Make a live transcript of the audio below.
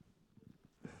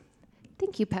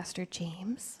Thank you, Pastor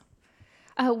James.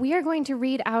 We are going to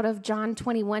read out of John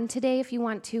 21 today, if you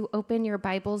want to open your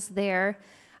Bibles there.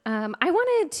 I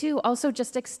wanted to also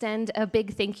just extend a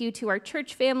big thank you to our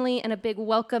church family and a big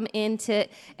welcome in to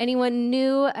anyone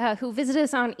new who visited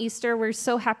us on Easter. We're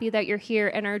so happy that you're here.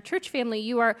 And our church family,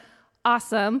 you are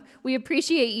awesome. We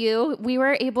appreciate you. We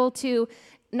were able to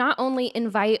not only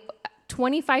invite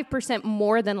 25%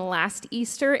 more than last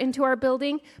Easter into our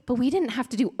building, but we didn't have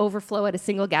to do overflow at a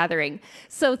single gathering.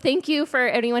 So thank you for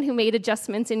anyone who made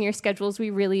adjustments in your schedules. We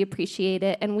really appreciate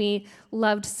it. And we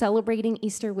loved celebrating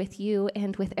Easter with you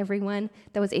and with everyone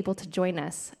that was able to join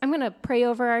us. I'm going to pray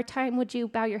over our time. Would you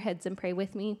bow your heads and pray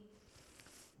with me?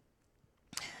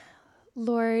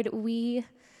 Lord, we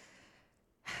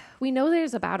know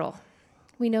there's a battle.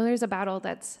 We know there's a battle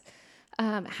that's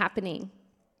happening.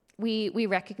 We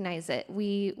recognize it.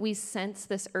 We sense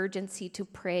this urgency to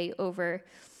pray over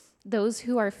those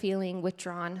who are feeling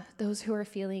withdrawn, those who are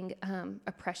feeling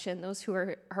oppression, those who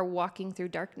are walking through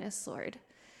darkness, Lord.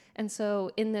 And so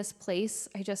in this place,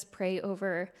 I just pray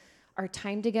over our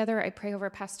time together. I pray over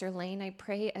Pastor Lane. I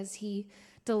pray as he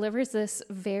delivers this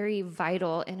very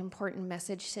vital and important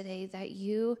message today that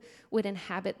you would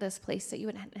inhabit this place, that you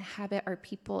would inhabit our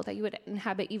people, that you would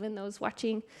inhabit even those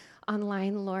watching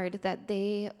online, Lord, that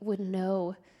they would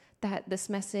know that this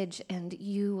message and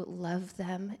you love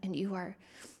them and you are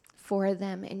for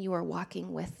them and you are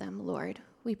walking with them, Lord.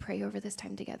 We pray over this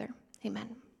time together.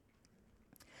 Amen.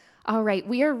 All right,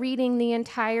 we are reading the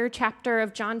entire chapter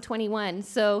of John 21.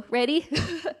 So, ready?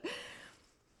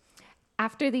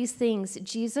 After these things,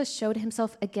 Jesus showed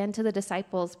himself again to the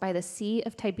disciples by the Sea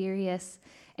of Tiberias,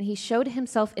 and he showed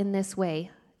himself in this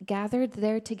way. Gathered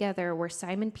there together were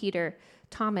Simon Peter,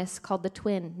 Thomas called the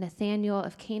twin, Nathanael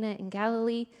of Cana in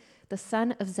Galilee, the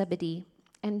son of Zebedee,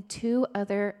 and two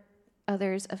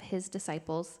others of his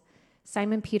disciples.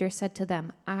 Simon Peter said to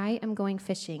them, "I am going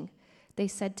fishing." They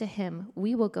said to him,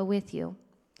 "We will go with you."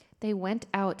 They went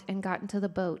out and got into the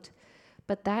boat,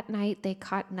 but that night they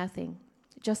caught nothing.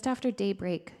 Just after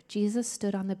daybreak, Jesus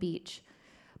stood on the beach,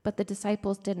 but the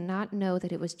disciples did not know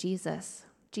that it was Jesus.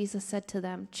 Jesus said to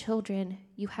them, "Children,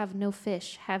 you have no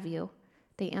fish, have you?"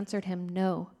 They answered him,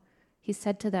 "No." He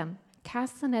said to them,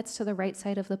 "Cast the nets to the right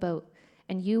side of the boat,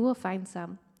 and you will find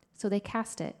some." So they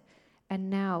cast it, and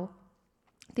now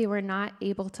they were not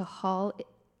able to haul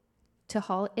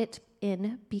it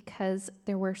in because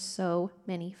there were so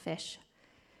many fish.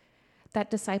 That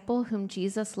disciple whom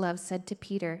Jesus loved said to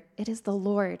Peter, "It is the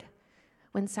Lord."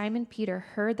 When Simon Peter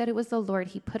heard that it was the Lord,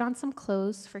 he put on some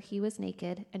clothes, for he was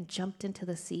naked, and jumped into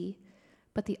the sea.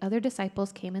 But the other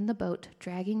disciples came in the boat,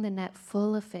 dragging the net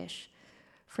full of fish,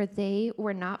 for they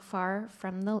were not far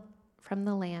from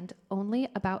the land, only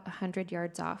about 100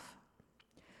 yards off.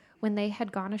 When they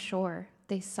had gone ashore,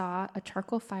 they saw a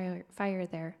charcoal fire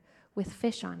there, with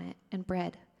fish on it and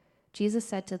bread. Jesus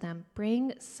said to them,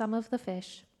 "Bring some of the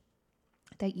fish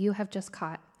that you have just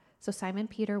caught." So Simon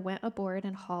Peter went aboard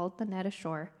and hauled the net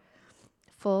ashore,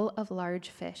 full of large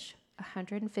fish,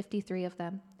 153 of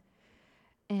them.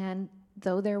 And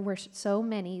though there were so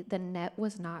many, the net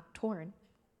was not torn.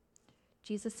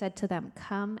 Jesus said to them,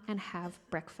 "Come and have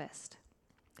breakfast."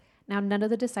 Now none of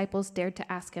the disciples dared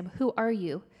to ask him, "Who are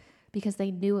you?" because they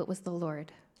knew it was the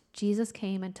Lord. Jesus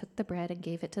came and took the bread and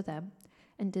gave it to them,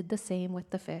 and did the same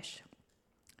with the fish.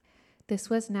 This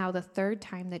was now the third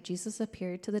time that Jesus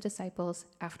appeared to the disciples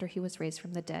after he was raised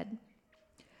from the dead.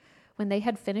 When they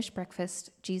had finished breakfast,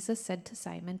 Jesus said to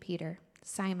Simon Peter,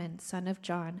 "Simon, son of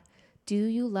John, do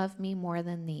you love me more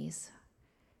than these?"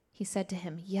 He said to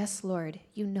him, "Yes, Lord,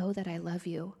 you know that I love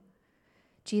you."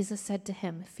 Jesus said to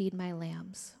him, "Feed my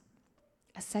lambs."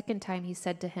 A second time he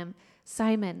said to him,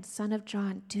 "Simon, son of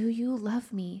John, do you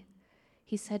love me?"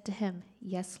 He said to him,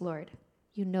 "Yes, Lord,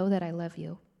 you know that I love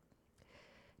you."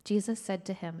 Jesus said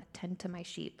to him, "Tend to my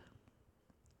sheep."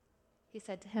 He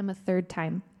said to him a third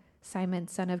time, "Simon,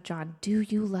 son of John, do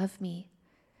you love me?"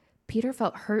 Peter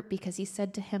felt hurt because he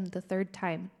said to him the third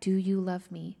time, "Do you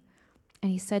love me?"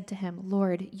 And he said to him,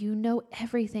 "Lord, you know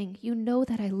everything. You know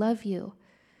that I love you."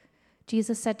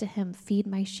 Jesus said to him, "Feed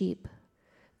my sheep.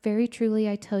 Very truly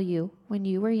I tell you, when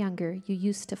you were younger, you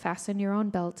used to fasten your own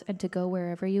belt and to go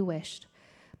wherever you wished.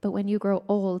 But when you grow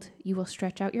old, you will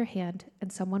stretch out your hand,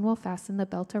 and someone will fasten the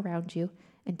belt around you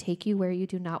and take you where you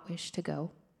do not wish to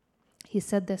go." He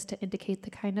said this to indicate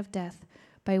the kind of death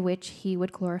by which he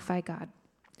would glorify God.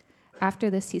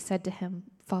 After this, he said to him,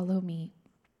 "Follow me."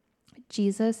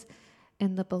 Jesus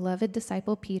and the beloved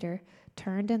disciple Peter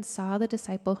turned and saw the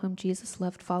disciple whom Jesus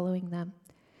loved following them.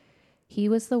 He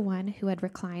was the one who had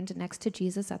reclined next to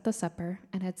Jesus at the supper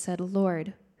and had said,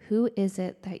 "Lord, who is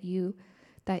it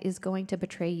that is going to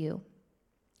betray you?"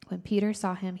 When Peter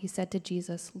saw him, he said to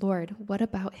Jesus, "Lord, what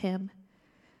about him?"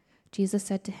 Jesus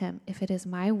said to him, "If it is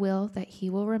my will that he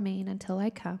will remain until I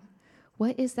come,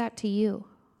 what is that to you?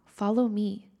 Follow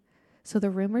me." So the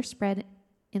rumor spread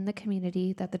in the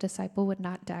community that the disciple would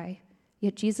not die.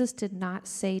 Yet Jesus did not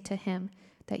say to him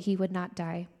that he would not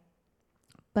die.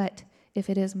 But if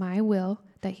it is my will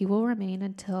that he will remain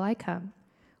until I come,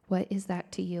 what is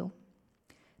that to you?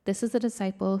 This is the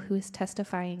disciple who is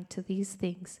testifying to these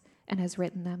things and has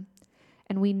written them.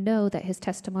 And we know that his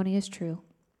testimony is true.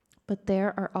 But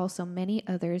there are also many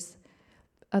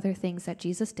other things that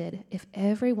Jesus did. If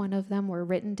every one of them were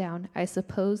written down, I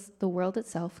suppose the world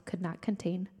itself could not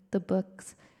contain the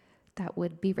books that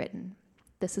would be written.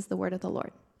 This is the word of the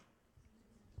Lord.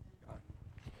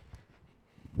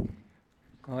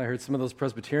 Well, I heard some of those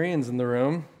Presbyterians in the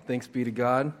room. Thanks be to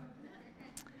God.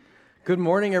 Good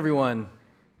morning, everyone.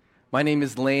 My name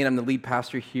is Lane. I'm the lead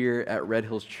pastor here at Red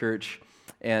Hills Church.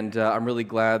 And I'm really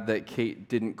glad that Kate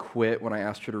didn't quit when I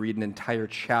asked her to read an entire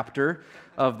chapter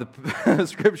of the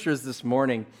scriptures this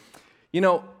morning.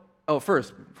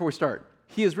 First, before we start,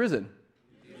 he is risen.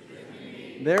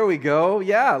 There we go.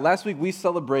 Yeah, last week we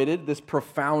celebrated this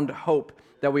profound hope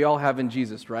that we all have in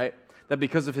Jesus, right? That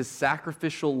because of his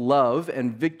sacrificial love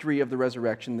and victory of the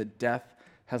resurrection, that death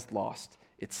has lost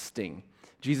its sting.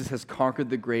 Jesus has conquered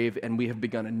the grave, and we have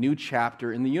begun a new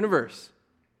chapter in the universe.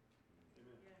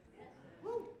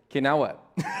 Okay, now what?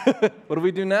 What do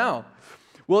we do now?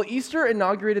 Well, Easter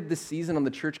inaugurated this season on the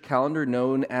church calendar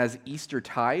known as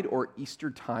Eastertide or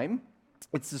Easter time.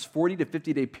 It's this 40 to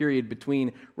 50-day period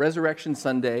between Resurrection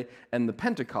Sunday and the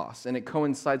Pentecost, and it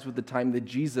coincides with the time that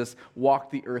Jesus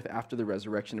walked the earth after the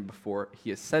resurrection and before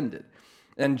he ascended.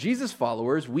 And Jesus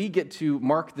followers, we get to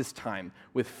mark this time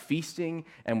with feasting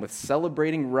and with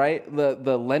celebrating, right?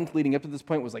 The Lent leading up to this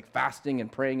point was like fasting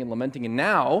and praying and lamenting. And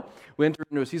now we enter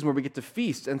into a season where we get to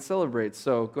feast and celebrate.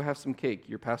 So go have some cake.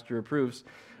 Your pastor approves.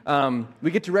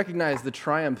 We get to recognize the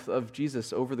triumph of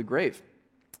Jesus over the grave.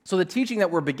 So the teaching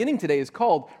that we're beginning today is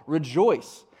called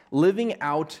Rejoice, living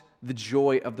out the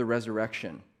joy of the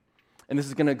resurrection. And this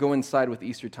is going to go inside with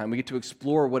Easter time. We get to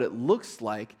explore what it looks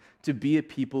like to be a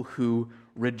people who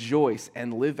rejoice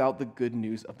and live out the good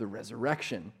news of the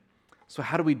resurrection. So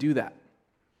how do we do that?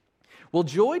 Well,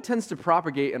 joy tends to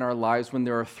propagate in our lives when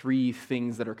there are three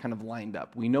things that are kind of lined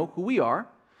up. We know who we are,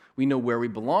 we know where we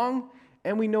belong,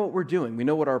 and we know what we're doing. We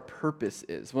know what our purpose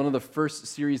is. One of the first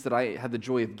series that I had the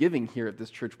joy of giving here at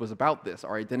this church was about this,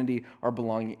 our identity, our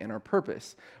belonging, and our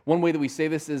purpose. One way that we say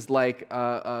this is like,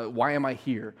 why am I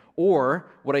here? Or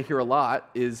what I hear a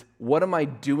lot is, what am I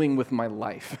doing with my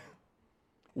life?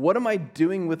 What am I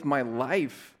doing with my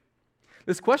life?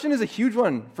 This question is a huge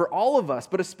one for all of us,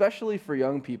 but especially for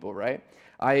young people, right?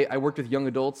 I worked with young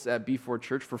adults at B4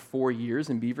 Church for 4 years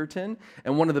in Beaverton,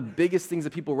 and one of the biggest things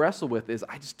that people wrestle with is,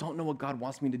 I just don't know what God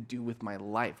wants me to do with my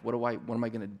life. What am I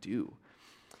going to do?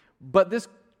 But this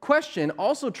question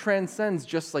also transcends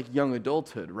just like young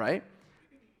adulthood, right?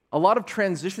 A lot of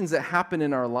transitions that happen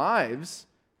in our lives,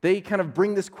 they kind of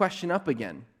bring this question up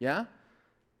again, yeah?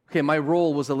 Okay, my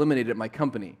role was eliminated at my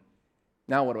company.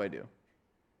 Now what do I do?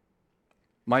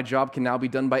 My job can now be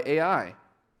done by AI.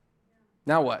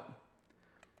 Now what?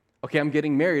 Okay, I'm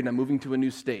getting married and I'm moving to a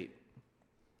new state.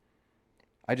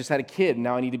 I just had a kid,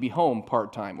 now I need to be home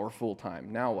part-time or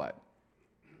full-time. Now what?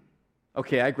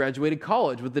 Okay, I graduated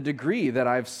college with a degree that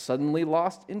I've suddenly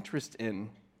lost interest in.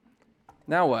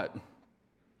 Now what?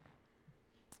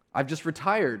 I've just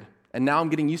retired, and now I'm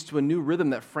getting used to a new rhythm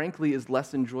that frankly is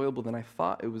less enjoyable than I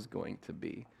thought it was going to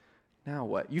be. Now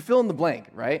what? You fill in the blank,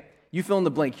 right? You fill in the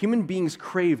blank. Human beings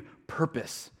crave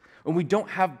purpose. When we don't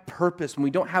have purpose, when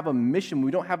we don't have a mission, when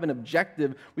we don't have an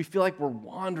objective, we feel like we're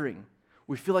wandering.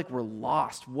 We feel like we're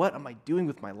lost. What am I doing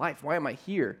with my life? Why am I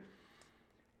here?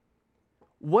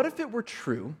 What if it were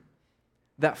true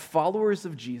that followers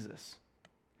of Jesus,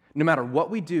 no matter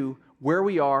what we do, where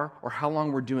we are, or how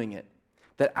long we're doing it,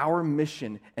 that our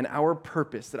mission and our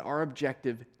purpose, that our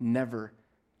objective never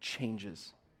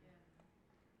changes?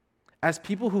 As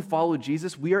people who follow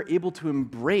Jesus, we are able to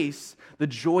embrace the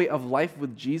joy of life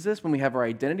with Jesus when we have our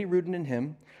identity rooted in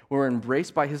him, we're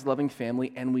embraced by his loving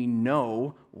family, and we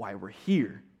know why we're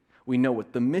here. We know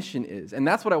what the mission is. And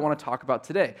that's what I want to talk about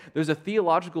today. There's a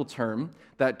theological term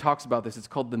that talks about this. It's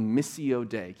called the Missio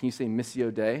Dei. Can you say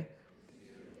Missio Dei?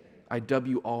 I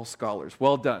W all scholars.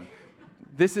 Well done.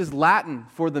 This is Latin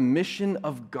for the mission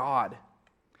of God.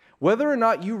 Whether or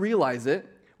not you realize it,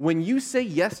 when you say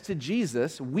yes to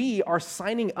Jesus, we are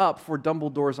signing up for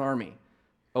Dumbledore's army.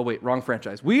 Oh, wait, wrong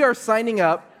franchise. We are signing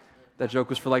up. That joke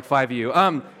was for like 5 of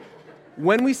you.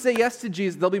 When we say yes to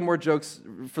Jesus, there'll be more jokes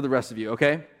for the rest of you,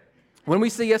 okay? When we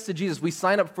say yes to Jesus, we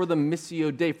sign up for the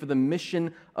Missio Dei, for the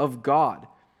mission of God,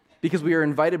 because we are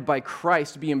invited by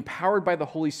Christ to be empowered by the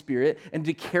Holy Spirit and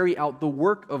to carry out the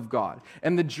work of God.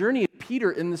 And the journey of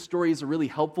Peter in this story is a really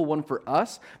helpful one for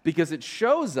us because it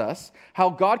shows us how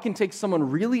God can take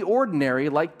someone really ordinary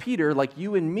like Peter, like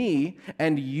you and me,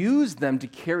 and use them to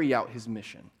carry out his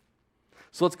mission.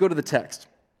 So let's go to the text.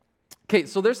 Okay,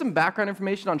 so there's some background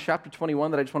information on chapter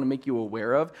 21 that I just want to make you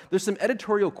aware of. There's some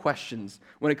editorial questions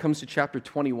when it comes to chapter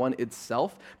 21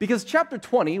 itself, because chapter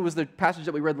 20 was the passage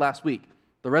that we read last week,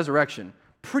 the resurrection.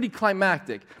 Pretty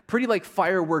climactic, pretty like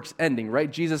fireworks ending, right?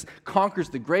 Jesus conquers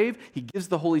the grave, he gives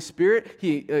the Holy Spirit,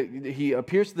 he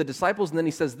appears to the disciples, and then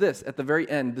he says this at the very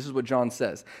end. This is what John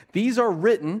says. These are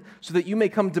written so that you may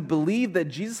come to believe that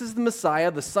Jesus is the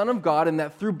Messiah, the Son of God, and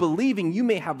that through believing you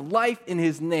may have life in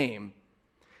his name.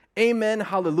 Amen,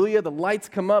 hallelujah. The lights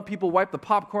come up, people wipe the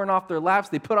popcorn off their laps,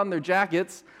 they put on their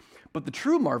jackets. But the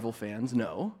true Marvel fans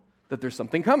know that there's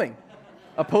something coming.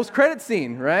 A post-credit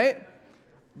scene, right?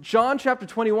 John chapter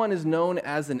 21 is known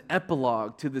as an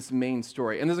epilogue to this main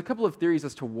story. And there's a couple of theories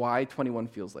as to why 21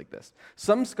 feels like this.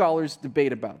 Some scholars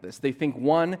debate about this. They think,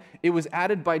 one, it was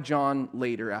added by John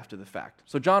later after the fact.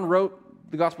 So John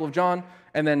wrote the Gospel of John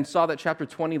and then saw that chapter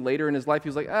 20 later in his life. He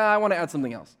was like, I want to add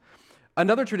something else.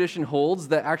 Another tradition holds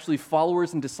that actually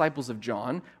followers and disciples of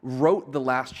John wrote the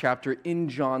last chapter in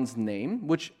John's name,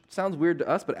 which sounds weird to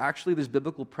us, but actually there's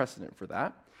biblical precedent for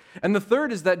that. And the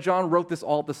third is that John wrote this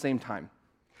all at the same time.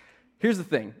 Here's the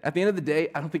thing. At the end of the day,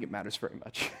 I don't think it matters very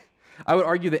much. I would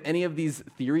argue that any of these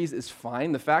theories is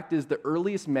fine. The fact is the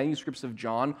earliest manuscripts of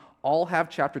John all have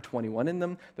chapter 21 in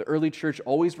them. The early church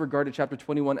always regarded chapter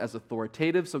 21 as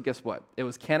authoritative, so guess what? It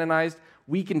was canonized.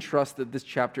 We can trust that this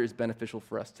chapter is beneficial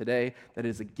for us today, that it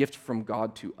is a gift from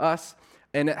God to us,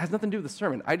 and it has nothing to do with the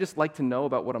sermon. I just like to know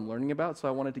about what I'm learning about, so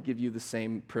I wanted to give you the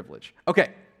same privilege. Okay.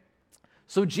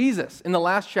 So Jesus, in the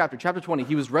last chapter, chapter 20,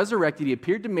 he was resurrected, he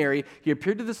appeared to Mary, he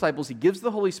appeared to the disciples, he gives the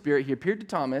Holy Spirit, he appeared to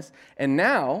Thomas, and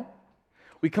now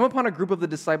we come upon a group of the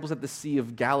disciples at the Sea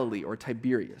of Galilee, or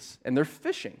Tiberias, and they're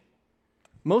fishing.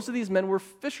 Most of these men were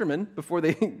fishermen before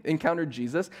they encountered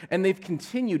Jesus, and they've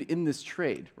continued in this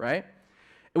trade, right?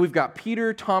 And we've got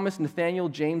Peter, Thomas, Nathaniel,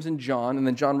 James, and John, and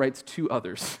then John writes two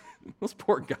others. Those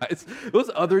poor guys. Those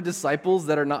other disciples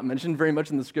that are not mentioned very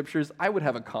much in the scriptures, I would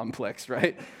have a complex,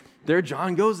 right? There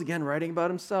John goes again, writing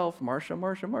about himself. Marcia,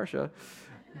 Marcia, Marcia.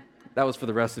 That was for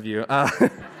the rest of you.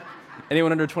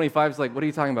 Anyone under 25 is like, what are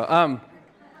you talking about?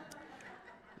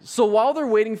 So while they're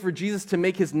waiting for Jesus to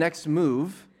make his next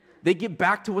move, they get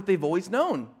back to what they've always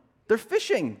known. They're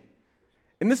fishing.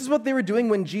 And this is what they were doing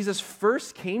when Jesus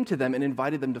first came to them and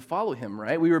invited them to follow him,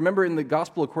 right? We remember in the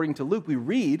gospel according to Luke, we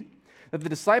read that the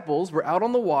disciples were out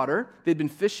on the water, they'd been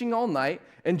fishing all night,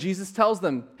 and Jesus tells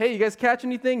them, hey, you guys catch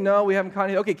anything? No, we haven't caught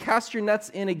anything. Okay, cast your nets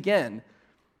in again.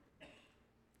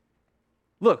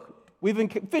 Look, we've been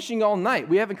fishing all night.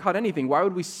 We haven't caught anything. Why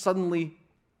would we suddenly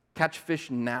catch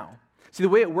fish now? See, the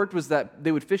way it worked was that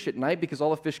they would fish at night because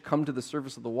all the fish come to the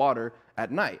surface of the water at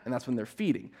night, and that's when they're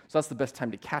feeding. So that's the best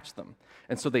time to catch them.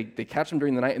 And so they catch them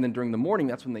during the night, and then during the morning,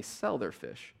 that's when they sell their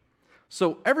fish.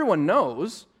 So everyone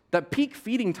knows that peak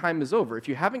feeding time is over. If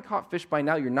you haven't caught fish by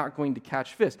now, you're not going to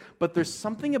catch fish. But there's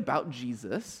something about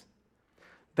Jesus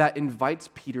that invites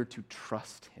Peter to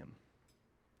trust him.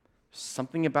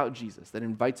 Something about Jesus that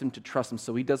invites him to trust him.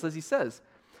 So he does as he says.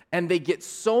 And they get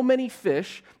so many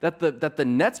fish that the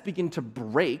nets begin to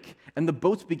break and the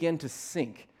boats begin to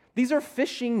sink. These are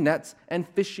fishing nets and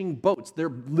fishing boats. They're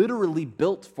literally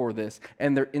built for this,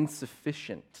 and they're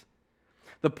insufficient.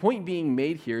 The point being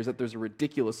made here is that there's a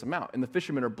ridiculous amount, and the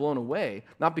fishermen are blown away,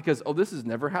 not because, this has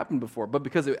never happened before, but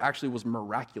because it actually was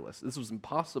miraculous. This was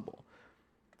impossible.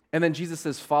 And then Jesus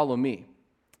says, follow me.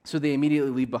 So they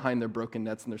immediately leave behind their broken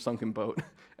nets and their sunken boat,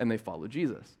 and they follow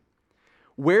Jesus.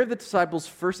 Where the disciples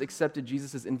first accepted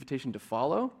Jesus' invitation to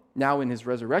follow, now in his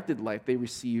resurrected life, they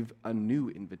receive a new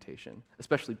invitation,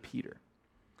 especially Peter.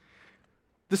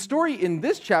 The story in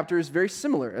this chapter is very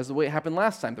similar as the way it happened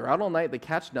last time. They're out all night, they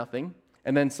catch nothing,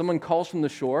 and then someone calls from the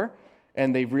shore,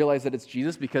 and they realize that it's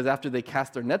Jesus because after they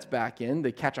cast their nets back in,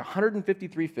 they catch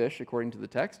 153 fish, according to the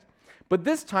text. But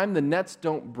this time, the nets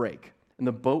don't break, and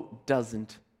the boat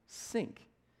doesn't sink.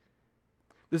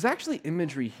 There's actually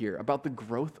imagery here about the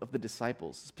growth of the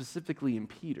disciples, specifically in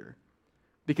Peter,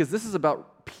 because this is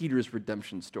about Peter's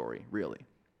redemption story, really.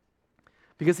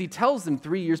 Because he tells them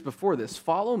 3 years before this,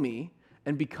 follow me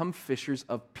and become fishers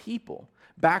of people.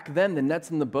 Back then, the nets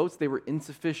and the boats, they were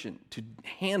insufficient to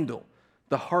handle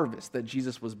the harvest that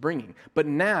Jesus was bringing. But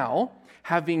now,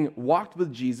 having walked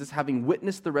with Jesus, having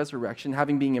witnessed the resurrection,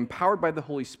 having been empowered by the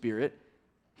Holy Spirit,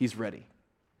 he's ready.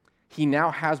 he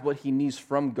now has what he needs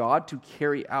from God to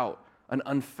carry out an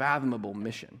unfathomable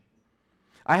mission.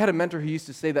 I had a mentor who used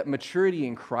to say that maturity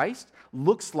in Christ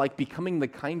looks like becoming the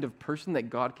kind of person that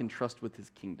God can trust with his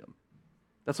kingdom.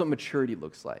 That's what maturity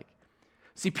looks like.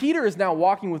 See, Peter is now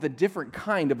walking with a different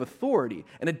kind of authority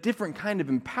and a different kind of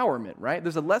empowerment, right?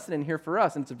 There's a lesson in here for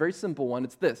us, and it's a very simple one.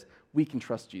 It's this: we can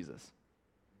trust Jesus.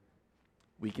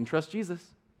 We can trust Jesus.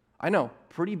 I know,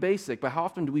 pretty basic, but how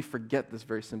often do we forget this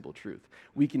very simple truth?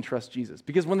 We can trust Jesus.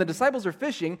 Because when the disciples are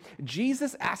fishing,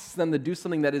 Jesus asks them to do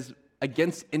something that is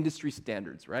against industry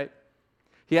standards, right?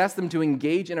 He asks them to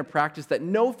engage in a practice that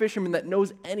no fisherman that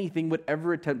knows anything would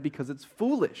ever attempt because it's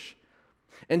foolish.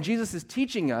 And Jesus is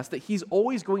teaching us that he's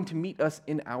always going to meet us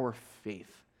in our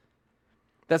faith.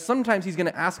 That sometimes he's going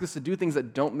to ask us to do things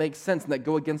that don't make sense and that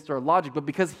go against our logic, but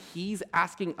because he's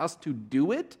asking us to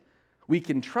do it, we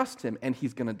can trust him and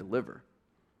he's going to deliver.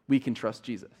 We can trust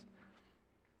Jesus.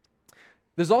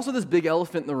 There's also this big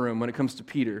elephant in the room when it comes to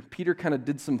Peter. Peter kind of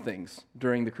did some things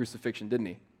during the crucifixion, didn't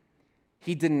he?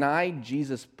 He denied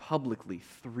Jesus publicly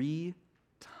 3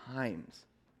 times.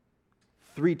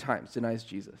 3 times denies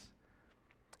Jesus.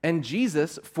 And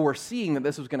Jesus, foreseeing that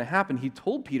this was going to happen, he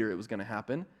told Peter it was going to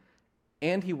happen,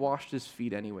 and he washed his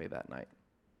feet anyway that night.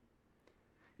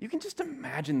 You can just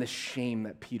imagine the shame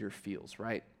that Peter feels,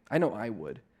 right? I know I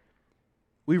would.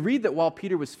 We read that while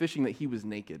Peter was fishing that he was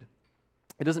naked.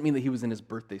 It doesn't mean that he was in his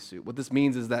birthday suit. What this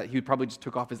means is that he probably just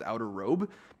took off his outer robe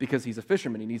because he's a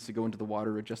fisherman. He needs to go into the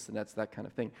water, adjust the nets, that kind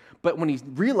of thing. But when he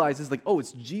realizes, like, oh,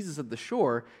 it's Jesus at the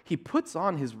shore, he puts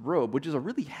on his robe, which is a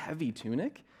really heavy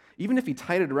tunic. Even if he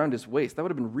tied it around his waist, that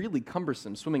would have been really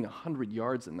cumbersome, swimming 100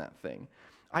 yards in that thing.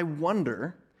 I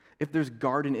wonder if there's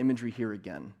garden imagery here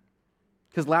again.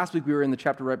 Because last week we were in the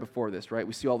chapter right before this, right?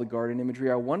 We see all the garden imagery.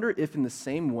 I wonder if in the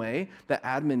same way that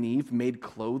Adam and Eve made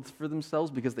clothes for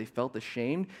themselves because they felt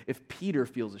ashamed, if Peter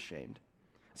feels ashamed.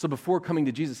 So before coming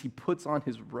to Jesus, he puts on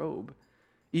his robe,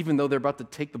 even though they're about to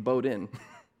take the boat in.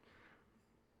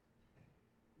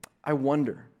 I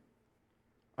wonder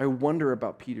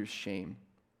about Peter's shame.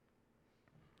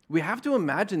 We have to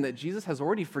imagine that Jesus has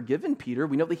already forgiven Peter.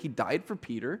 We know that he died for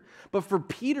Peter. But for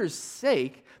Peter's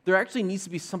sake, there actually needs to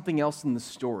be something else in the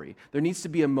story. There needs to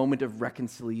be a moment of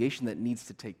reconciliation that needs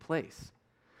to take place.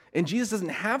 And Jesus doesn't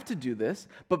have to do this,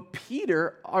 but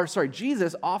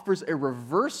Jesus offers a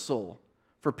reversal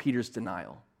for Peter's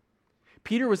denial.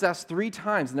 Peter was asked 3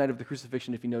 times the night of the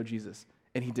crucifixion if he knew Jesus,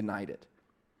 and he denied it.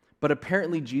 But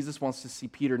apparently Jesus wants to see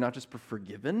Peter not just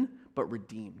forgiven, but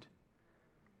redeemed.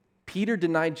 Peter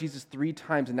denied Jesus 3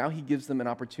 times, and now he gives them an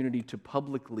opportunity to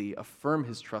publicly affirm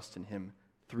his trust in him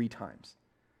 3 times.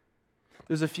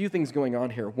 There's a few things going on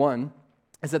here. One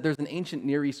is that there's an ancient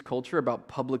Near East culture about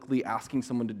publicly asking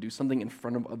someone to do something in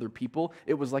front of other people.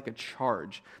 It was like a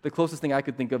charge. The closest thing I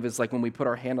could think of is like when we put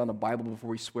our hand on a Bible before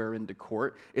we swear into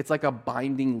court. It's like a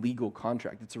binding legal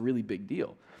contract. It's a really big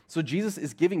deal. So Jesus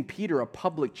is giving Peter a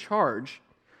public charge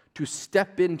to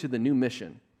step into the new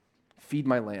mission, feed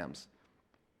my lambs.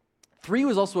 3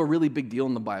 was also a really big deal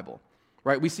in the Bible,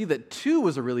 right? We see that 2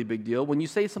 was a really big deal. When you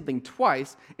say something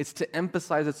twice, it's to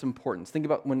emphasize its importance. Think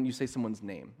about when you say someone's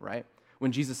name, right?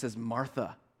 When Jesus says,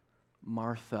 Martha,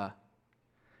 Martha.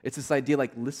 It's this idea like,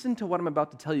 listen to what I'm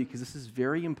about to tell you because this is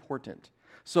very important.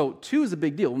 So 2 is a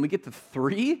big deal. When we get to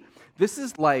 3, this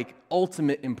is like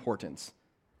ultimate importance.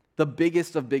 The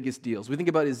biggest of biggest deals. We think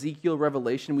about Ezekiel,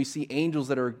 Revelation. We see angels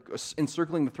that are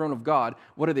encircling the throne of God.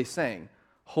 What are they saying?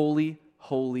 Holy,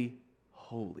 holy,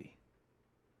 holy.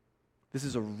 This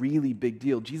is a really big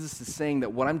deal. Jesus is saying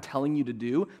that what I'm telling you to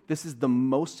do, this is the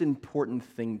most important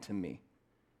thing to me.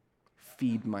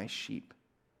 Feed my sheep.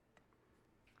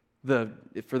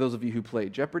 For those of you who play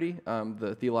Jeopardy,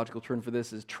 the theological term for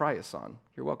this is triason.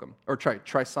 You're welcome. Or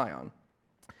trision.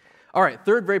 All right,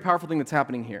 third very powerful thing that's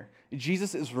happening here.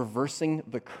 Jesus is reversing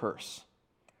the curse.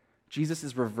 Jesus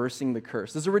is reversing the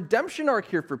curse. There's a redemption arc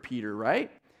here for Peter,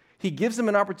 right? He gives him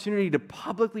an opportunity to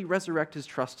publicly resurrect his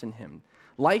trust in him.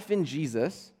 Life in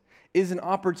Jesus is an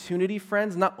opportunity,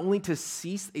 friends, not only to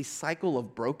cease a cycle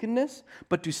of brokenness,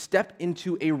 but to step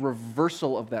into a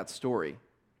reversal of that story.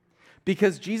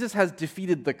 Because Jesus has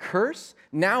defeated the curse,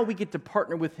 now we get to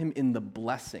partner with him in the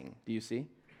blessing. Do you see?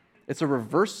 It's a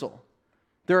reversal.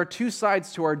 There are 2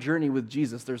 sides to our journey with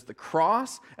Jesus. There's the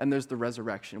cross and there's the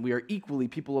resurrection. We are equally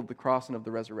people of the cross and of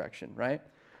the resurrection, right?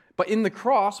 But in the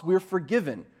cross, we're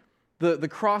forgiven. The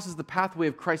cross is the pathway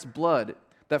of Christ's blood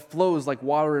that flows like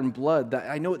water and blood.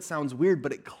 That I know it sounds weird,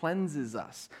 but it cleanses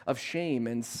us of shame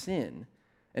and sin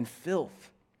and filth.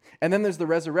 And then there's the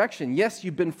resurrection. Yes,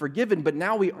 you've been forgiven, but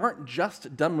now we aren't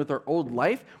just done with our old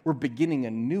life. We're beginning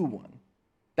a new one.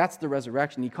 That's the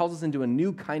resurrection. He calls us into a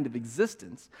new kind of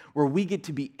existence where we get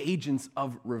to be agents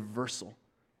of reversal.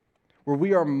 Where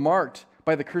we are marked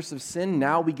by the curse of sin,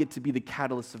 now we get to be the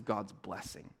catalyst of God's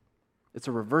blessing. It's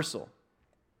a reversal.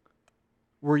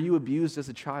 Were you abused as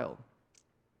a child?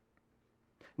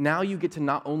 Now you get to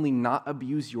not only not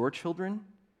abuse your children,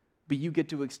 but you get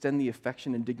to extend the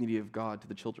affection and dignity of God to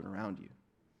the children around you.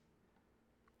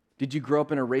 Did you grow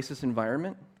up in a racist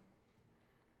environment?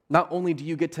 Not only do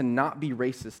you get to not be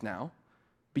racist now,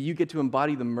 but you get to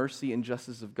embody the mercy and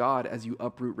justice of God as you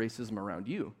uproot racism around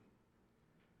you.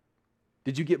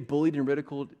 Did you get bullied and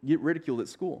ridiculed at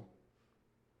school?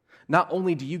 Not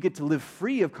only do you get to live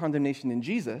free of condemnation in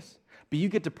Jesus, but you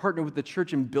get to partner with the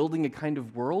church in building a kind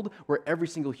of world where every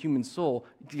single human soul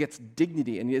gets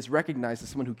dignity and is recognized as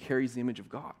someone who carries the image of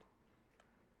God.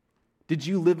 Did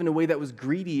you live in a way that was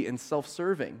greedy and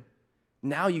self-serving?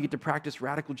 Now you get to practice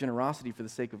radical generosity for the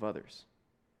sake of others.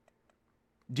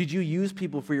 Did you use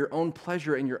people for your own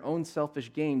pleasure and your own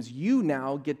selfish gains? You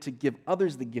now get to give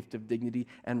others the gift of dignity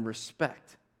and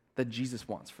respect that Jesus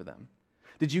wants for them.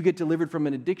 Did you get delivered from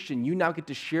an addiction? You now get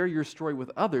to share your story with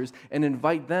others and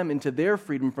invite them into their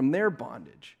freedom from their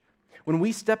bondage. When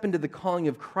we step into the calling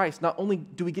of Christ, not only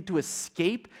do we get to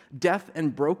escape death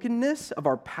and brokenness of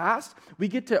our past, we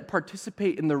get to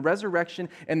participate in the resurrection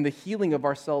and the healing of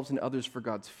ourselves and others for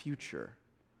God's future.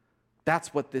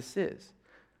 That's what this is.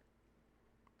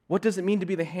 What does it mean to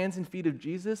be the hands and feet of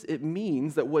Jesus? It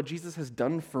means that what Jesus has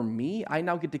done for me, I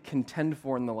now get to contend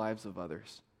for in the lives of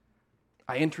others.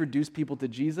 I introduce people to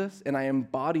Jesus, and I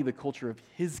embody the culture of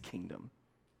his kingdom.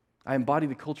 I embody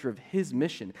the culture of his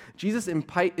mission. Jesus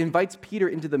invites Peter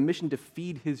into the mission to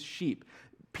feed his sheep.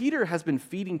 Peter has been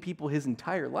feeding people his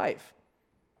entire life.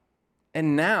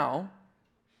 And now,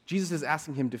 Jesus is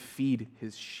asking him to feed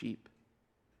his sheep.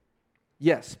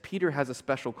 Yes, Peter has a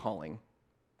special calling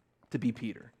to be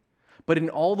Peter. But in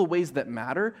all the ways that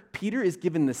matter, Peter is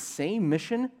given the same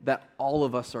mission that all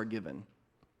of us are given.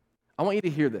 I want you to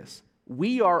hear this.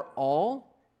 We are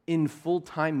all in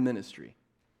full-time ministry.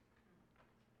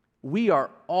 We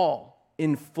are all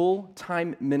in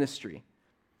full-time ministry.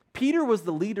 Peter was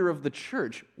the leader of the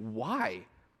church. Why?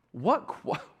 What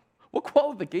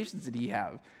qualifications did he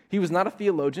have? He was not a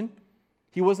theologian.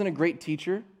 He wasn't a great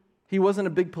teacher. He wasn't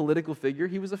a big political figure.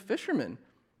 He was a fisherman.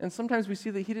 And sometimes we see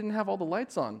that he didn't have all the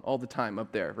lights on all the time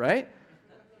up there, right?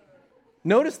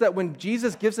 Notice that when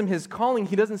Jesus gives him his calling,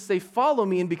 he doesn't say, follow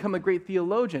me and become a great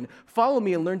theologian. Follow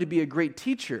me and learn to be a great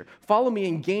teacher. Follow me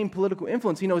and gain political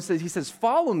influence. He says,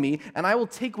 follow me and I will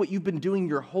take what you've been doing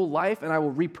your whole life and I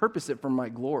will repurpose it for my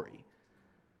glory.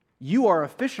 You are a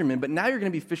fisherman, but now you're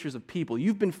going to be fishers of people.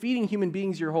 You've been feeding human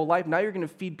beings your whole life. Now you're going to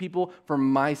feed people for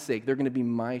my sake. They're going to be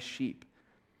my sheep.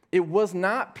 It was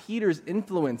not Peter's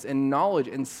influence and knowledge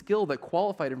and skill that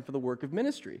qualified him for the work of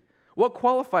ministry. What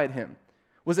qualified him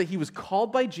was that he was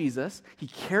called by Jesus, he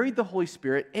carried the Holy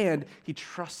Spirit, and he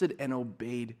trusted and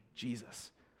obeyed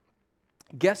Jesus.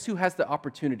 Guess who has the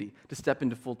opportunity to step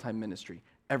into full-time ministry?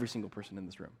 Every single person in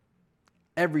this room.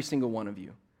 Every single one of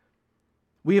you.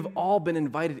 We have all been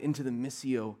invited into the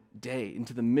Missio Dei,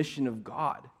 into the mission of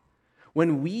God.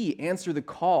 When we answer the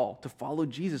call to follow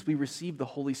Jesus, we receive the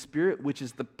Holy Spirit, which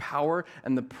is the power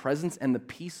and the presence and the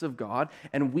peace of God,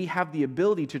 and we have the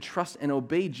ability to trust and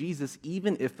obey Jesus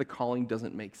even if the calling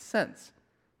doesn't make sense.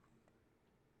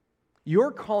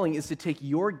 Your calling is to take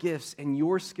your gifts and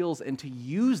your skills and to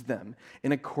use them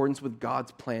in accordance with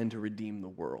God's plan to redeem the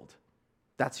world.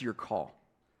 That's your call.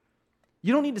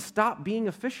 You don't need to stop being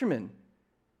a fisherman.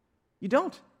 You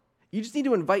don't. You just need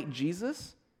to invite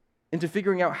Jesus into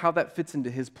figuring out how that fits into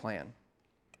his plan.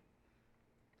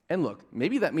 And look,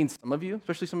 maybe that means some of you,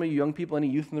 especially some of you young people, any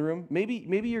youth in the room, maybe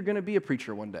you're going to be a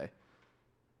preacher one day.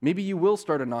 Maybe you will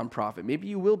start a nonprofit. Maybe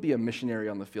you will be a missionary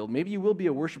on the field. Maybe you will be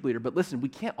a worship leader. But listen, we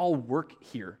can't all work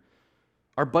here.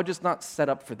 Our budget's not set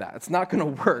up for that. It's not going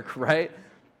to work, right?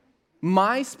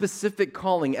 My specific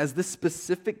calling as this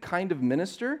specific kind of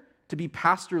minister, to be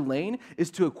Pastor Lane, is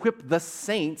to equip the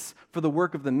saints for the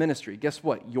work of the ministry. Guess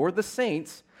what? You're the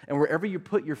saints, and wherever you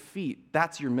put your feet,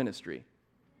 that's your ministry.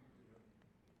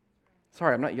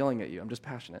 Sorry, I'm not yelling at you. I'm just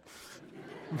passionate.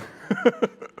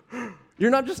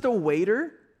 You're not just a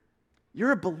waiter.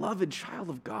 You're a beloved child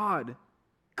of God,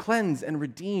 cleansed and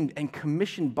redeemed and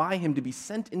commissioned by him to be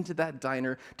sent into that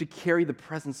diner to carry the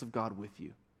presence of God with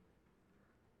you.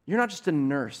 You're not just a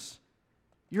nurse.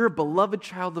 You're a beloved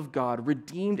child of God,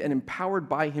 redeemed and empowered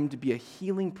by him to be a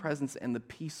healing presence and the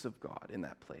peace of God in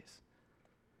that place.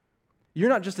 You're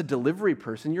not just a delivery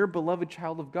person. You're a beloved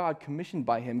child of God, commissioned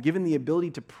by him, given the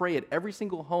ability to pray at every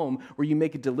single home where you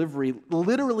make a delivery,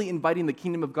 literally inviting the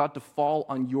kingdom of God to fall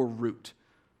on your route.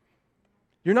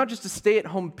 You're not just a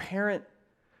stay-at-home parent.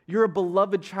 You're a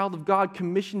beloved child of God,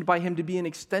 commissioned by him to be an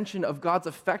extension of God's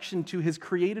affection to his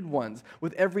created ones.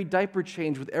 With every diaper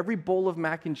change, with every bowl of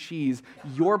mac and cheese,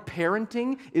 your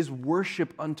parenting is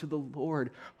worship unto the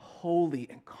Lord, holy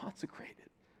and consecrated.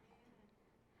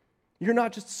 You're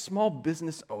not just a small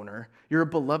business owner. You're a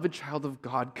beloved child of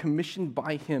God, commissioned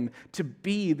by him to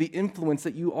be the influence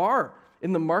that you are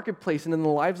in the marketplace and in the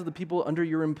lives of the people under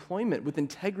your employment with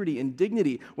integrity and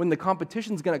dignity when the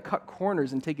competition's going to cut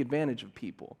corners and take advantage of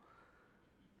people.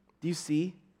 Do you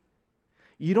see?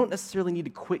 You don't necessarily need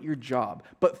to quit your job,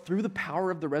 but through the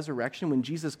power of the resurrection, when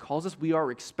Jesus calls us, we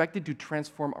are expected to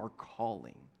transform our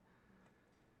calling.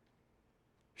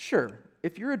 Sure,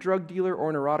 if you're a drug dealer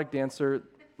or an erotic dancer,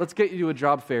 let's get you to a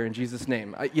job fair in Jesus'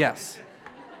 name. Yes.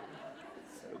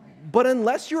 But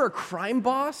unless you're a crime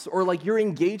boss or like you're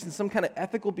engaged in some kind of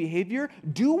ethical behavior,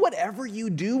 do whatever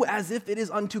you do as if it is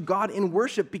unto God in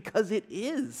worship, because it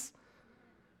is.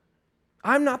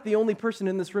 I'm not the only person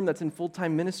in this room that's in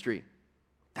full-time ministry.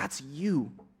 That's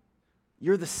you.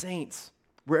 You're the saints.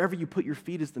 Wherever you put your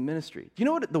feet is the ministry. Do you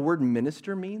know what the word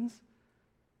minister means?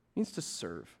 It means to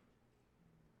serve.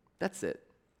 That's it.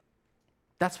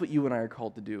 That's what you and I are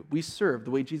called to do. We serve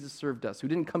the way Jesus served us, who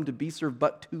didn't come to be served,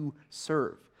 but to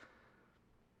serve.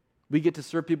 We get to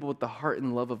serve people with the heart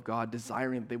and love of God,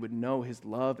 desiring that they would know his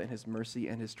love and his mercy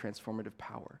and his transformative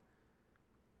power.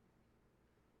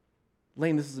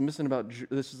 Lane, this is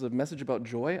a message about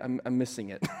joy. I'm missing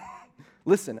it.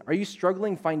 Listen, are you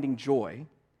struggling finding joy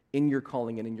in your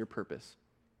calling and in your purpose?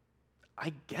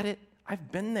 I get it.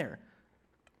 I've been there.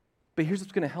 But here's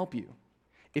what's going to help you.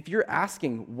 If you're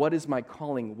asking, what is my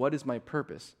calling? What is my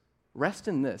purpose? Rest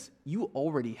in this. You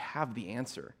already have the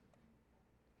answer.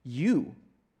 You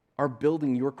are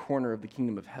building your corner of the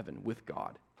kingdom of heaven with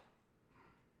God.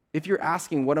 If you're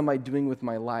asking, what am I doing with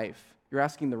my life? You're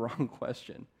asking the wrong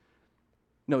question.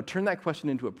 No, turn that question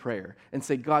into a prayer and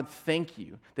say, God, thank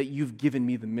you that you've given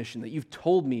me the mission, that you've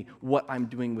told me what I'm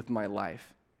doing with my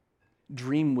life.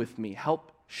 Dream with me.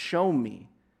 Help show me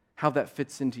how that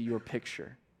fits into your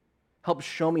picture. Help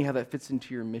show me how that fits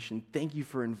into your mission. Thank you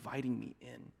for inviting me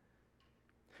in.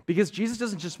 Because Jesus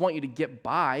doesn't just want you to get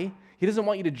by. He doesn't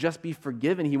want you to just be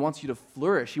forgiven. He wants you to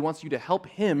flourish. He wants you to help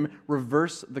him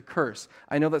reverse the curse.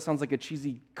 I know that sounds like a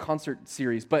cheesy concert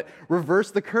series, but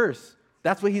reverse the curse.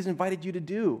 That's what he's invited you to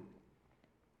do.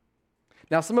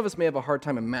 Now, some of us may have a hard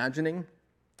time imagining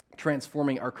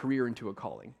transforming our career into a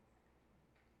calling.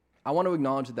 I want to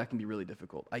acknowledge that can be really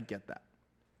difficult. I get that.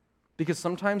 Because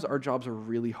sometimes our jobs are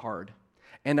really hard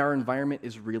and our environment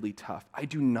is really tough. I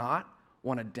do not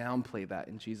want to downplay that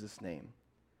in Jesus' name.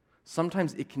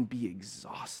 Sometimes it can be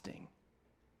exhausting.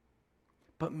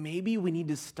 But maybe we need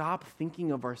to stop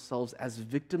thinking of ourselves as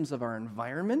victims of our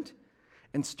environment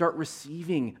and start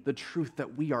receiving the truth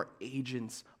that we are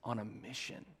agents on a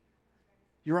mission.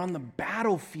 You're on the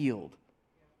battlefield.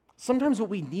 Sometimes what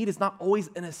we need is not always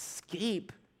an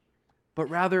escape, but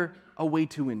rather a way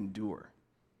to endure.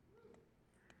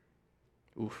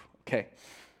 Oof, okay.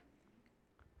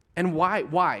 And why?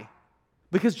 Why?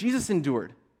 Because Jesus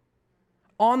endured.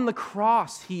 On the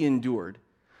cross, he endured.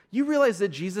 You realize that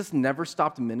Jesus never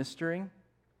stopped ministering?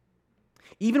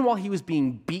 Even while he was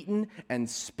being beaten and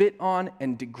spit on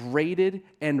and degraded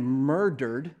and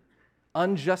murdered,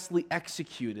 unjustly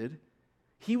executed,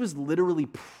 he was literally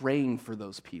praying for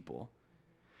those people.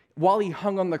 While he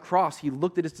hung on the cross, he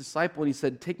looked at his disciple and he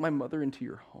said, "Take my mother into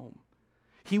your home."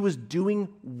 He was doing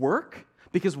work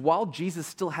because while Jesus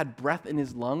still had breath in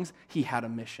his lungs, he had a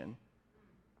mission.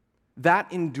 That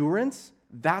endurance,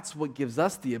 that's what gives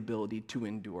us the ability to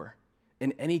endure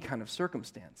in any kind of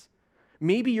circumstance.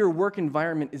 Maybe your work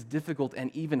environment is difficult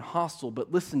and even hostile,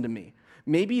 but listen to me.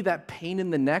 Maybe that pain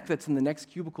in the neck that's in the next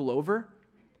cubicle over,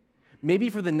 maybe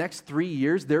for the next 3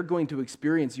 years, they're going to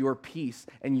experience your peace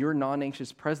and your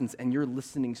non-anxious presence and your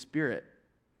listening spirit.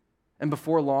 And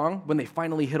before long, when they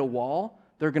finally hit a wall,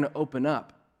 they're going to open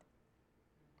up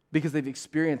because they've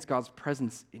experienced God's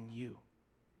presence in you.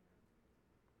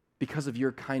 Because of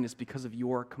your kindness, because of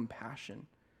your compassion.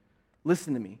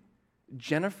 Listen to me.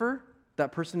 Jennifer,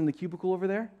 that person in the cubicle over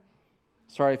there,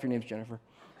 sorry if your name's Jennifer.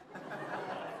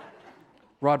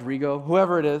 Rodrigo,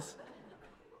 whoever it is,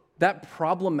 that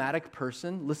problematic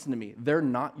person, listen to me, they're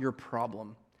not your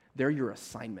problem. They're your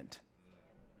assignment.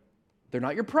 They're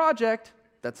not your project,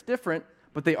 that's different,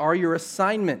 but they are your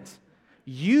assignment.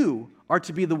 You are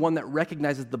to be the one that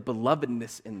recognizes the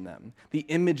belovedness in them, the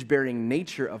image-bearing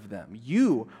nature of them.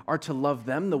 You are to love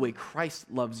them the way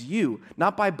Christ loves you,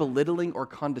 not by belittling or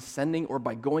condescending or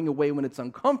by going away when it's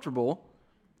uncomfortable,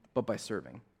 but by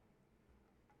serving.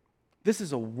 This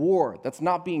is a war that's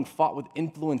not being fought with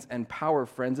influence and power,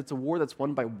 friends. It's a war that's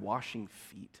won by washing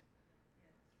feet.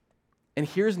 And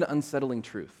here's an unsettling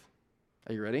truth.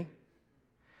 Are you ready?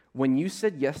 When you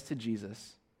said yes to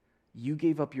Jesus, you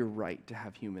gave up your right to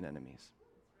have human enemies.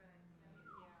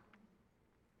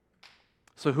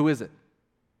 So who is it?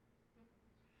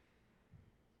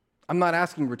 I'm not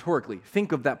asking rhetorically.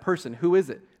 Think of that person. Who is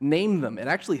it? Name them. It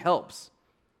actually helps.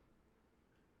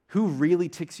 Who really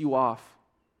ticks you off?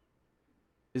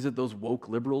 Is it those woke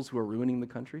liberals who are ruining the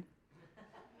country?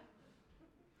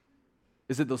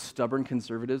 Is it those stubborn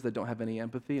conservatives that don't have any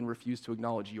empathy and refuse to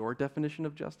acknowledge your definition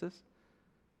of justice?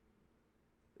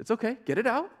 It's okay. Get it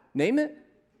out. Name it.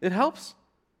 It helps.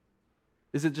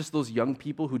 Is it just those young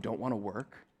people who don't want to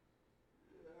work?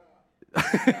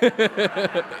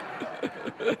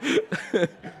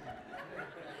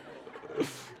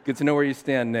 Good to know where you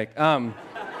stand, Nick.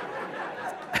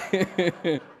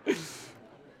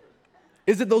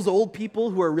 Is it those old people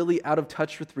who are really out of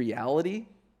touch with reality?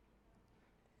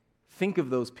 Think of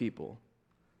those people.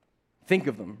 Think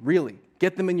of them, really.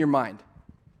 Get them in your mind.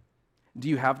 Do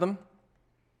you have them?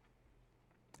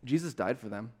 Jesus died for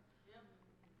them.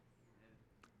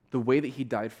 The way that he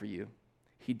died for you,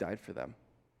 he died for them.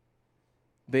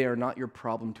 They are not your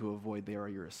problem to avoid. They are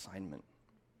your assignment.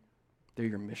 They're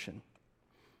your mission.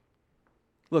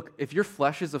 Look, if your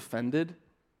flesh is offended,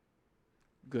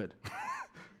 good.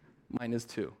 Mine is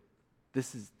too.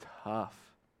 This is tough.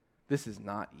 This is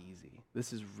not easy.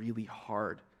 This is really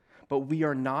hard. But we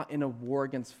are not in a war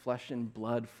against flesh and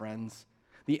blood, friends.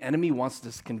 The enemy wants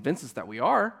to convince us that we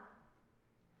are.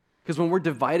 Because when we're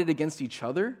divided against each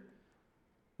other,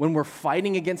 when we're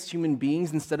fighting against human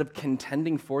beings instead of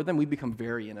contending for them, we become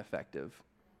very ineffective.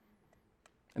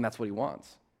 And that's what he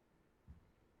wants.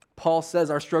 Paul says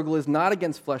our struggle is not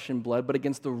against flesh and blood, but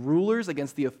against the rulers,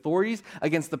 against the authorities,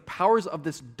 against the powers of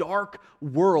this dark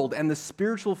world and the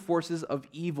spiritual forces of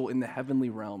evil in the heavenly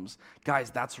realms. Guys,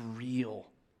 that's real.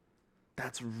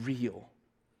 That's real.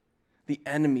 The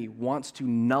enemy wants to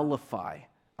nullify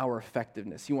our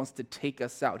effectiveness. He wants to take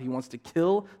us out. He wants to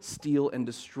kill, steal, and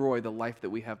destroy the life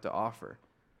that we have to offer.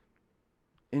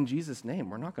 In Jesus' name,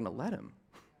 we're not going to let him.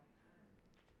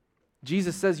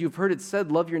 Jesus says, you've heard it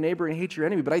said, love your neighbor and hate your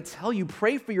enemy. But I tell you,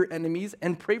 pray for your enemies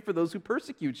and pray for those who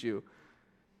persecute you.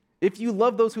 If you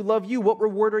love those who love you, what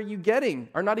reward are you getting?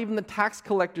 Are not even the tax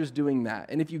collectors doing that?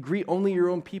 And if you greet only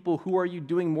your own people, who are you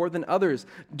doing more than others?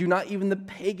 Do not even the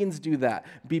pagans do that?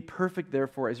 Be perfect,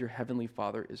 therefore, as your heavenly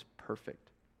Father is perfect.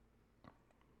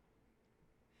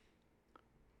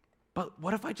 But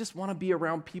what if I just want to be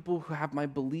around people who have my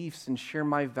beliefs and share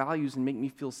my values and make me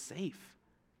feel safe?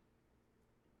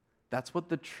 That's what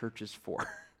the church is for.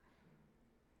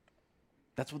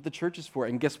 That's what the church is for.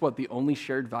 And guess what? The only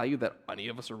shared value that any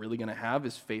of us are really going to have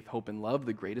is faith, hope, and love,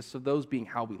 the greatest of those being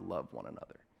how we love one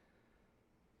another.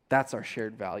 That's our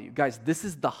shared value. Guys, this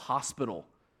is the hospital.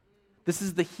 This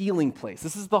is the healing place.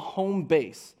 This is the home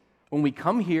base. When we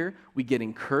come here, we get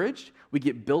encouraged, we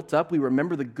get built up, we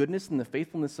remember the goodness and the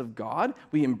faithfulness of God,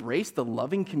 we embrace the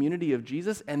loving community of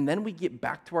Jesus, and then we get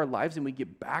back to our lives and we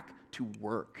get back to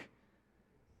work.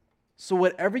 So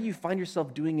whatever you find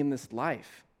yourself doing in this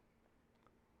life,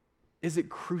 is it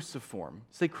cruciform?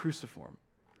 Say cruciform.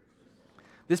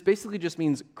 This basically just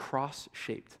means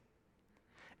cross-shaped.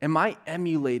 Am I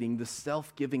emulating the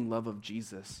self-giving love of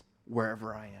Jesus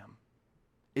wherever I am?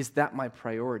 Is that my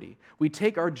priority? We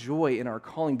take our joy in our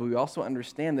calling, but we also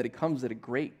understand that it comes at a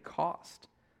great cost.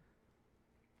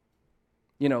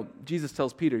 You know, Jesus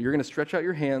tells Peter, you're going to stretch out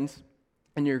your hands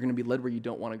and you're going to be led where you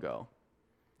don't want to go.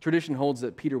 Tradition holds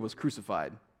that Peter was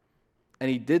crucified,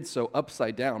 and he did so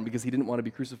upside down because he didn't want to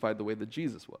be crucified the way that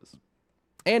Jesus was.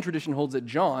 And tradition holds that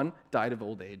John died of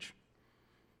old age.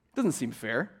 Doesn't seem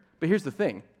fair, but here's the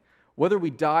thing. Whether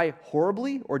we die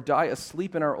horribly or die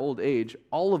asleep in our old age,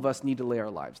 all of us need to lay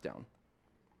our lives down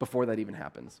before that even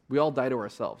happens. We all die to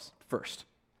ourselves first.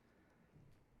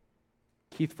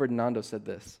 Keith Ferdinando said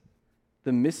this,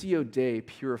 the Missio Dei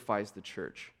purifies the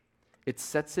church. It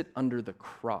sets it under the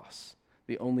cross,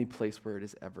 the only place where it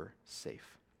is ever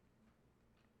safe.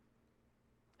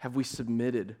 Have we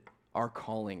submitted our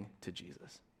calling to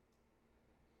Jesus?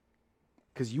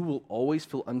 Because you will always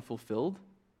feel unfulfilled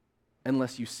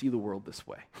unless you see the world this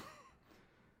way.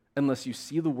 Unless you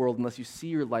see the world, unless you see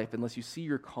your life, unless you see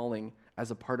your calling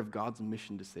as a part of God's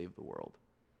mission to save the world.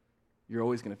 You're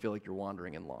always going to feel like you're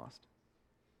wandering and lost.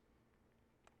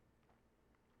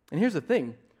 And here's the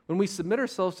thing. When we submit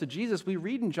ourselves to Jesus, we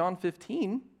read in John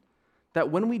 15 that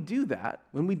when we do that,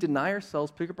 when we deny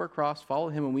ourselves, pick up our cross, follow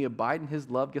him, and we abide in his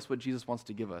love, guess what Jesus wants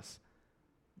to give us?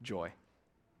 Joy.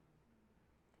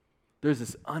 There's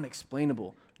this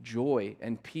unexplainable joy,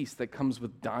 and peace that comes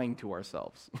with dying to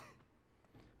ourselves.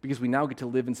 Because we now get to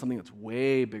live in something that's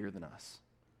way bigger than us.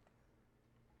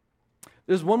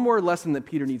 There's one more lesson that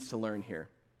Peter needs to learn here.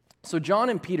 So John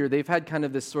and Peter, they've had kind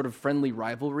of this sort of friendly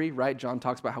rivalry, right? John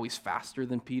talks about how he's faster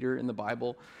than Peter in the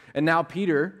Bible. And now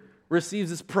Peter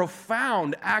receives this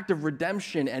profound act of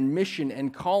redemption and mission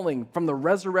and calling from the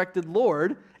resurrected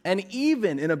Lord. And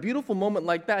even in a beautiful moment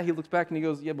like that, he looks back and he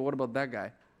goes, yeah, but what about that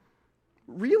guy?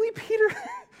 Really, Peter?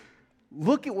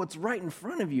 Look at what's right in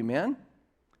front of you, man.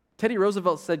 Teddy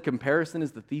Roosevelt said comparison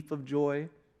is the thief of joy.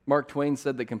 Mark Twain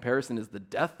said that comparison is the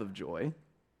death of joy.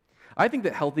 I think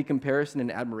that healthy comparison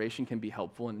and admiration can be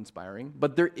helpful and inspiring,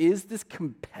 but there is this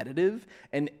competitive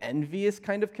and envious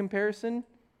kind of comparison,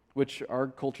 which our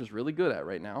culture is really good at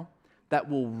right now, that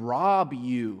will rob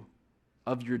you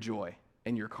of your joy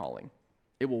and your calling.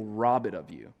 It will rob it of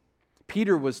you.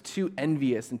 Peter was too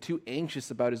envious and too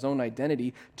anxious about his own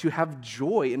identity to have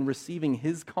joy in receiving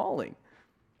his calling.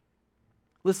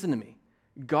 Listen to me.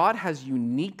 God has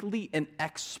uniquely and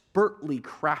expertly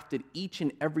crafted each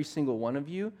and every single one of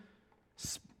you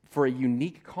for a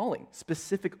unique calling,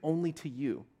 specific only to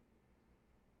you.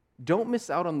 Don't miss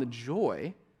out on the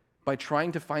joy by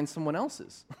trying to find someone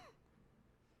else's.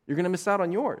 You're going to miss out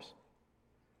on yours.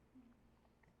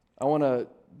 I want to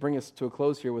bring us to a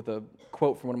close here with a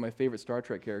quote from one of my favorite Star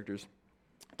Trek characters,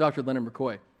 Dr. Leonard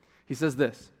McCoy. He says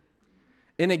this: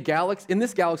 In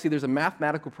this galaxy, there's a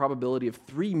mathematical probability of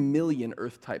 3 million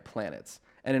Earth-type planets,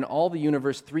 and in all the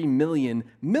universe, 3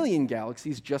 million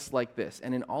galaxies just like this.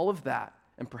 And in all of that,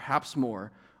 and perhaps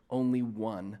more, only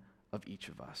one of each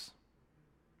of us.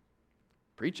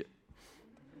 Preach it.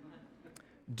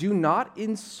 Do not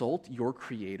insult your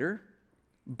Creator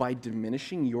by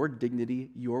diminishing your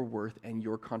dignity, your worth, and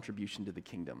your contribution to the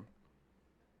kingdom.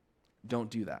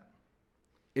 Don't do that.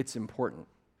 It's important.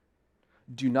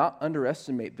 Do not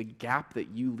underestimate the gap that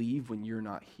you leave when you're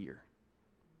not here.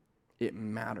 It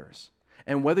matters.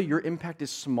 And whether your impact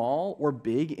is small or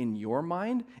big in your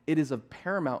mind, it is of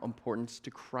paramount importance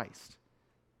to Christ.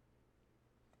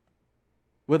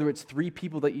 Whether it's 3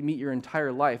 people that you meet your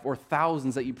entire life or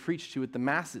thousands that you preach to at the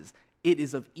masses, it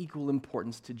is of equal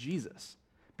importance to Jesus.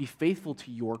 Be faithful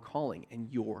to your calling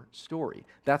and your story.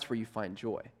 That's where you find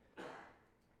joy.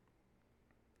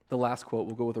 The last quote,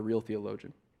 we'll go with a real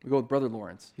theologian. We go with Brother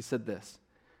Lawrence. He said this: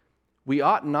 "We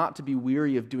ought not to be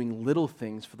weary of doing little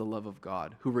things for the love of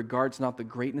God, who regards not the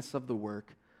greatness of the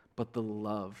work, but the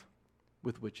love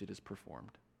with which it is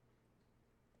performed."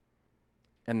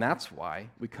 And that's why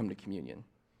we come to communion.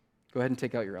 Go ahead and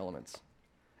take out your elements.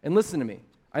 And listen to me.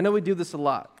 I know we do this a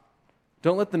lot.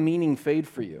 Don't let the meaning fade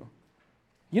for you.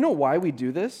 You know why we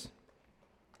do this?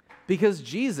 Because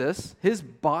Jesus, his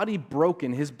body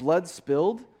broken, his blood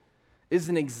spilled, is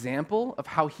an example of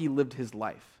how he lived his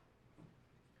life.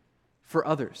 For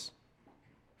others,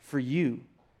 for you,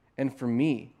 and for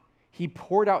me. He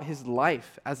poured out his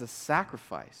life as a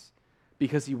sacrifice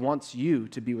because he wants you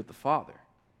to be with the Father.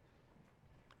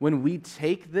 When we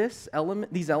take these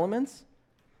elements,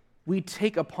 we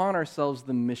take upon ourselves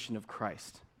the mission of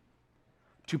Christ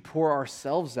to pour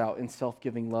ourselves out in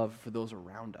self-giving love for those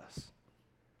around us.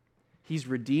 He's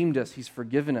redeemed us, he's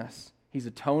forgiven us, he's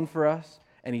atoned for us,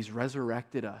 and he's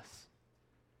resurrected us.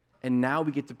 And now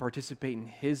we get to participate in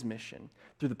his mission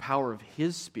through the power of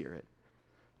his Spirit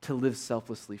to live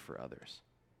selflessly for others.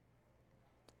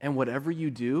 And whatever you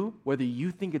do, whether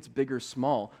you think it's big or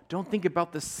small, don't think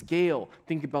about the scale,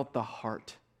 think about the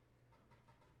heart.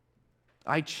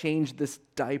 I changed this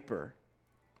diaper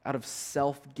out of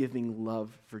self-giving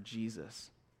love for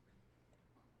Jesus.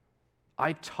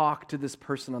 I talked to this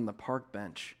person on the park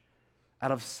bench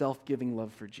out of self-giving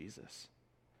love for Jesus.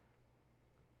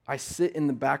 I sit in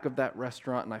the back of that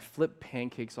restaurant and I flip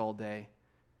pancakes all day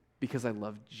because I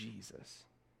love Jesus.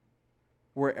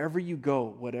 Wherever you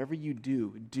go, whatever you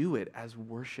do, do it as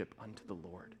worship unto the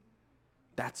Lord.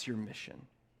 That's your mission.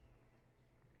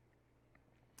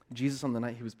 Jesus, on the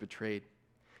night he was betrayed,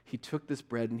 he took this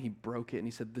bread and he broke it and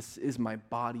he said, "This is my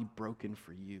body broken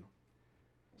for you.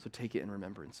 So take it in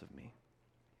remembrance of me."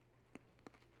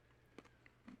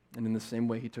 And in the same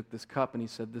way, he took this cup and he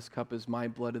said, "This cup is my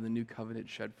blood of the new covenant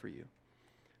shed for you.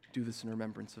 Do this in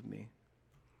remembrance of me."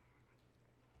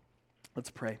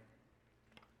 Let's pray.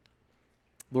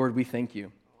 Lord, we thank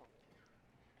you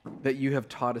that you have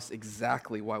taught us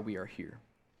exactly why we are here.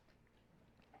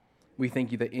 We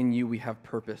thank you that in you we have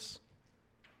purpose,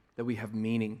 that we have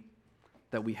meaning,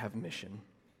 that we have mission.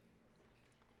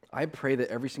 I pray that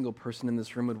every single person in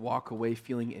this room would walk away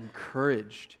feeling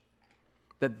encouraged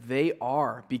that they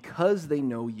are, because they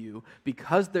know you,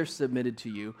 because they're submitted to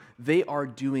you, they are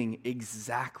doing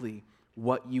exactly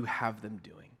what you have them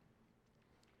doing.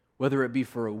 Whether it be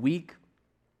for a week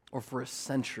or for a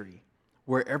century,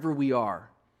 wherever we are,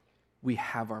 we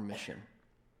have our mission.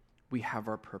 We have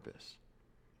our purpose.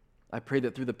 I pray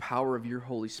that through the power of your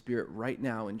Holy Spirit right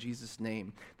now, in Jesus'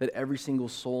 name, that every single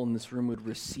soul in this room would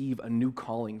receive a new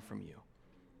calling from you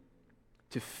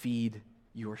to feed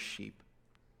your sheep.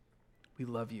 We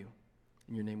love you.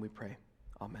 In your name we pray.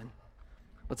 Amen.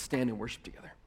 Let's stand and worship together.